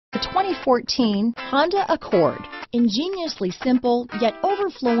The 2014 Honda Accord. Ingeniously simple, yet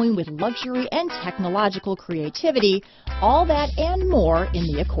overflowing with luxury and technological creativity, all that and more in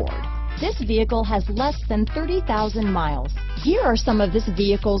the Accord. This vehicle has less than 30,000 miles. Here are some of this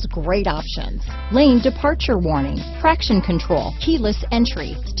vehicle's great options: lane departure warning, traction control, keyless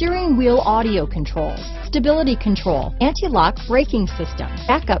entry, steering wheel audio controls, stability control, anti-lock braking system,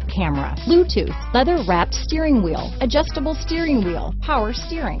 backup camera, Bluetooth, leather-wrapped steering wheel, adjustable steering wheel, power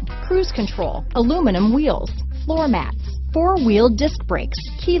steering, cruise control, aluminum wheels, floor mats, four-wheel disc brakes,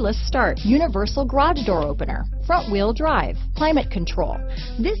 keyless start, universal garage door opener, front-wheel drive, climate control.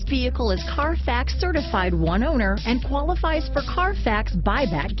 This vehicle is Carfax certified one owner and qualifies for Carfax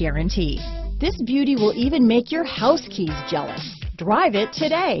buyback guarantee. This beauty will even make your house keys jealous. Drive it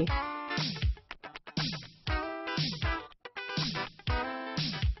today.